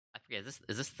Is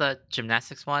this the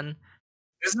gymnastics one?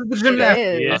 This is the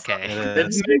gymnastics. Yes, Okay. it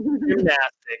is.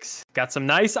 Gymnastics. Got some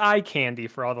nice eye candy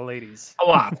for all the ladies. A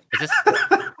lot. Is this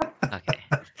okay?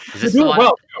 Is They this do the it one?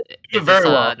 well. They do Is it very this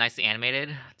well. nicely animated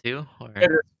too? Or...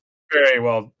 It is very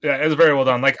well. Yeah, it's very well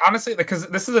done. Like honestly, because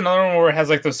this is another one where it has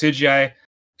like those CGI.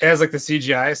 It has like the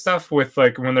CGI stuff with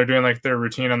like when they're doing like their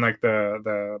routine on like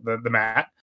the mat.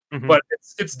 Mhm. But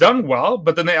it's done well.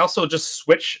 But then they also just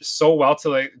switch so well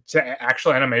to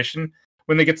actual animation.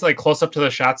 When they get to like close up to the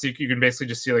shots, you can basically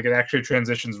just see like it actually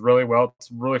transitions really well.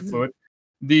 It's really fluid.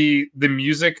 The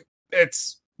music, it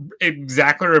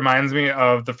exactly reminds me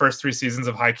of the first 3 seasons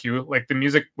of Haikyuu. Like the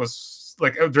music was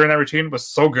like during that routine was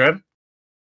so good.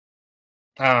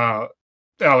 I'll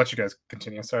let you guys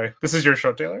continue. Sorry, this is your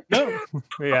show, Taylor. No,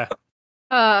 yeah.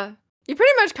 You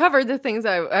pretty much covered the things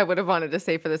I would have wanted to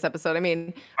say for this episode. I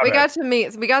mean, we got to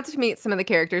meet some of the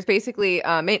characters. Basically,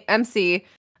 MC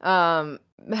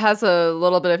has a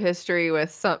little bit of history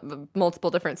with multiple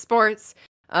different sports,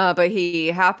 but he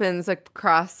happens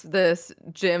across this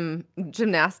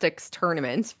gymnastics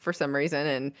tournament for some reason,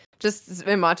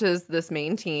 and watches this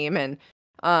main team, and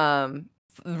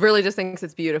really just thinks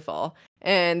it's beautiful.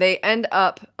 And they end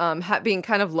up being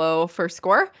kind of low for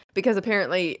score because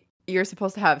apparently you're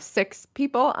supposed to have 6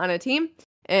 people on a team,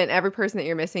 and every person that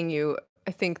you're missing,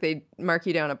 I think they mark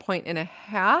you down 1.5 points.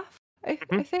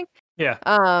 I think. Yeah.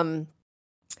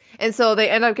 And so they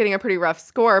end up getting a pretty rough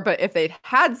score, but if they'd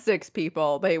had 6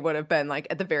 people, they would have been like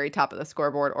at the very top of the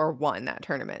scoreboard or won that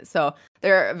tournament. So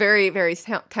they're very, very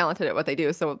talented at what they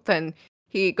do. So then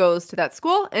he goes to that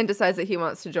school and decides that he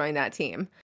wants to join that team,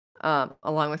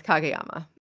 along with Kageyama.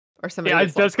 Or somebody. Yeah, I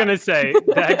was just going to say,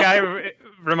 that guy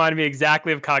reminded me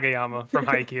exactly of Kageyama from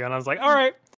Haikyuu, and I was like, all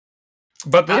right.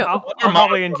 But I'll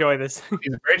probably enjoy this. Are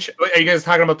you guys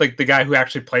talking about like the guy who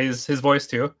actually plays his voice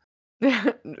too?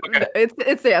 Okay.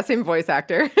 It's the same voice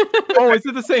actor. Oh, is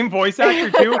it the same voice actor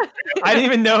too? I didn't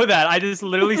even know that. I just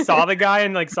literally saw the guy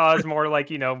and like saw his more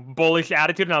like bullish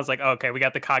attitude, and I was like, oh, okay, we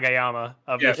got the Kageyama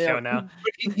of this show now.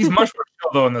 He's much more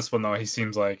chill though in this one though. He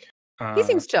seems like he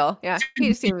seems chill. Yeah,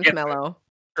 he seems mellow.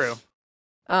 True.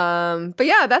 But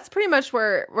yeah, that's pretty much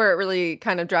where it really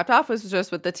kind of dropped off, was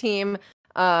just with the team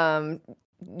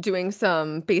doing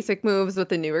some basic moves with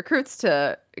the new recruits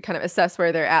to kind of assess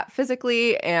where they're at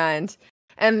physically, and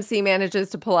MC manages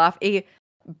to pull off a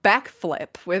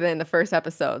backflip within the first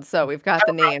episode. So we've got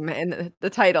the name and the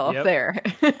title there.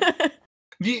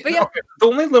 The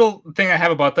only little thing I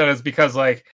have about that is because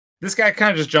like this guy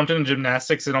kind of just jumped into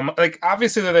gymnastics, and like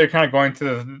obviously they're kind of going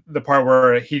to the part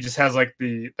where he just has like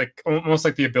almost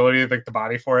like the ability, like the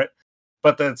body for it.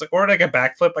 But it's like, or like a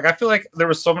backflip. Like I feel like there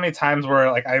were so many times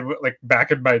where like I like back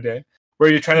in my day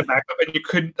where you try to back up and you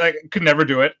could never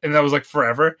do it, and that was like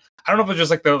forever. I don't know if it's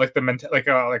just like the mental like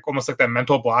almost like that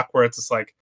mental block where it's just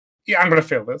like, yeah, I'm gonna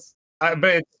fail this. But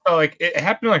it felt like it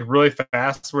happened like really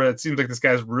fast, where it seems like this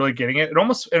guy's really getting it.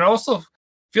 It also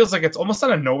feels like it's almost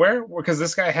out of nowhere because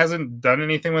this guy hasn't done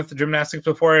anything with the gymnastics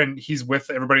before, and he's with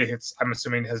everybody. I'm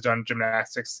assuming has done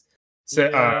gymnastics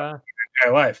in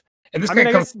life. And this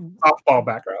guy comes from softball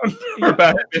background or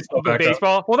baseball background.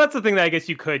 Baseball. Well, that's the thing that I guess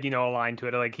you could, align to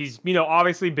it. Like he's,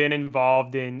 obviously been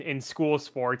involved in school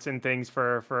sports and things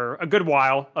for a good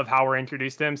while of how we're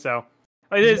introduced to him. So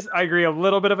it is, I agree, a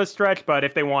little bit of a stretch, but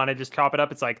if they want to just chop it up,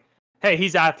 it's like, hey,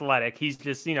 he's athletic. He's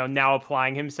just, now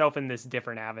applying himself in this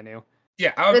different avenue.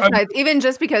 Yeah, even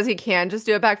just because he can just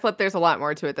do a backflip, there's a lot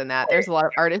more to it than that. There's a lot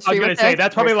of artistry. I was going to say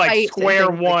that's probably like square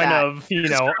one like of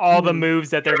all the moves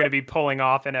that they're going to be pulling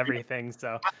off and everything.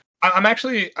 So I'm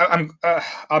excited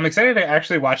to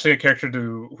actually watch like a character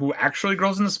who actually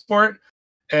grows in the sport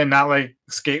and not like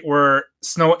skate where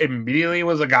Snow immediately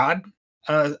was a god.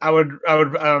 I would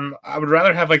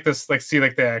rather have like this like see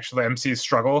like the actual MC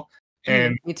struggle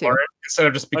and learn instead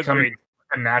of just becoming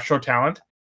a natural talent.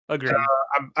 Agreed.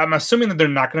 I'm assuming that they're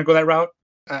not going to go that route.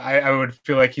 I would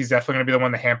feel like he's definitely going to be the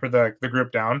one to hamper the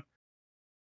group down.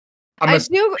 I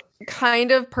do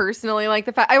kind of personally like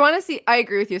the fact I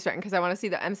agree with you, Stratton, because I want to see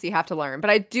the MC have to learn. But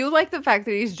I do like the fact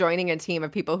that he's joining a team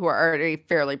of people who are already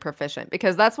fairly proficient,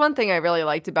 because that's one thing I really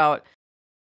liked about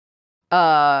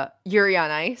Yuri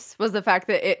on Ice was the fact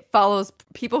that it follows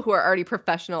people who are already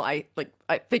professional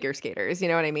figure skaters. You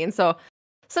know what I mean? So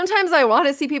sometimes I want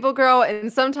to see people grow,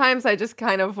 and sometimes I just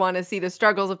kind of want to see the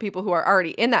struggles of people who are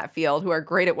already in that field, who are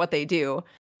great at what they do,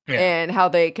 and how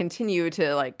they continue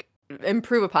to like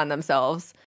improve upon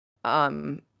themselves at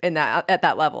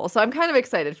that level. So I'm kind of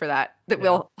excited for that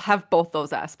we'll have both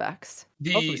those aspects.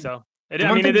 Hopefully so.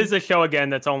 It is a show again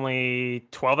that's only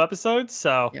 12 episodes,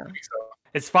 so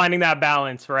it's finding that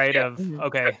balance, right? Of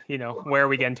okay, where are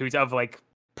we getting to? Of like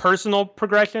personal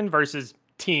progression versus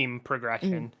team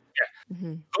progression.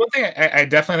 Mm-hmm. The one thing I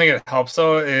definitely think it helps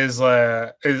though is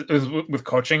with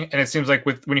coaching, and it seems like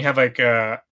when you have like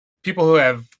people who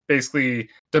have basically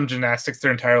done gymnastics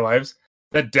their entire lives,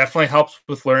 that definitely helps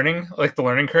with learning, like the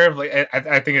learning curve. Like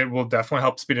I think it will definitely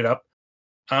help speed it up.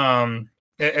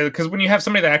 Because when you have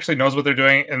somebody that actually knows what they're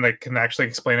doing and like can actually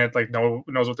explain it, like knows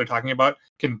what they're talking about,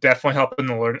 can definitely help in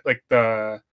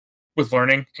the with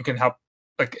learning and can help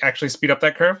like actually speed up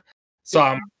that curve.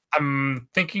 So I'm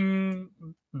thinking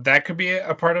that could be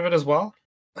a part of it as well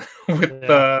with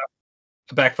the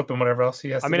backflip and whatever else he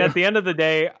has. I mean, at the end of the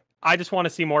day, I just want to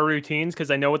see more routines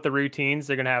because I know with the routines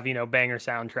they're gonna have banger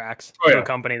soundtracks to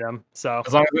accompany them. So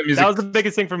as long as the music... that was the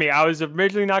biggest thing for me. I was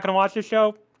originally not gonna watch the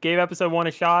show. Gave episode 1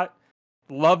 a shot.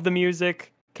 Love the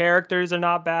music. Characters are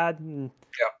not bad.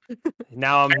 Yeah.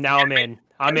 Now I'm in.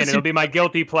 I'm in. It'll be my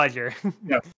guilty pleasure.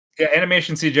 Yeah,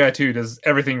 animation CGI too does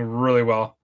everything really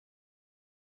well.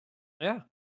 Yeah.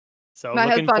 So my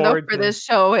looking husband forward for this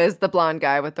show is the blonde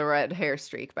guy with the red hair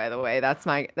streak, by the way. That's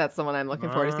the one I'm looking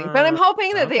forward to seeing. But I'm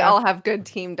hoping that they all have good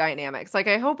team dynamics. Like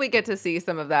I hope we get to see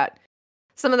some of that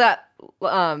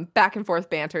back and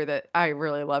forth banter that I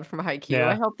really loved from Haikyuu. Yeah.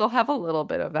 I hope they'll have a little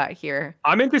bit of that here.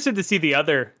 I'm interested to see the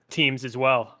other teams as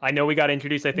well. I know we got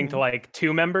introduced, I think, to like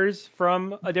 2 members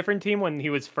from a different team when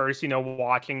he was first,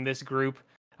 watching this group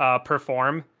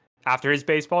perform after his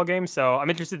baseball game. So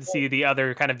I'm interested to see the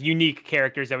other kind of unique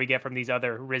characters that we get from these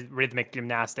other rhythmic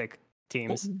gymnastic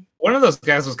teams. One of those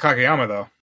guys was Kageyama though,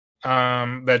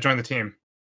 that joined the team.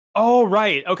 Oh,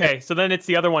 right. Okay. So then it's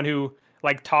the other one who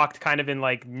like talked kind of in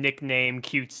like nickname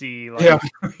cutesy like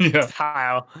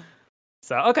style.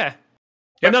 So okay.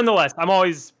 But nonetheless, I'm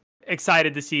always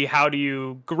excited to see how do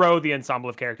you grow the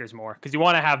ensemble of characters more, because you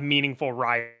want to have meaningful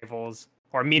rivals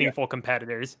or meaningful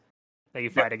competitors that you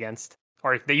fight against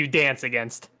or that you dance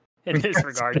against in this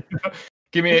regard.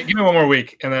 Give me one more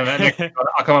week, and then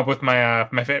I'll come up with my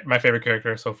my favorite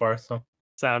character so far. So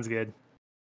sounds good.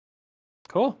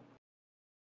 Cool.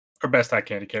 Or best eye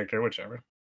candy character, whichever.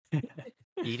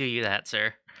 You do that,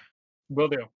 sir. Will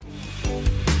do.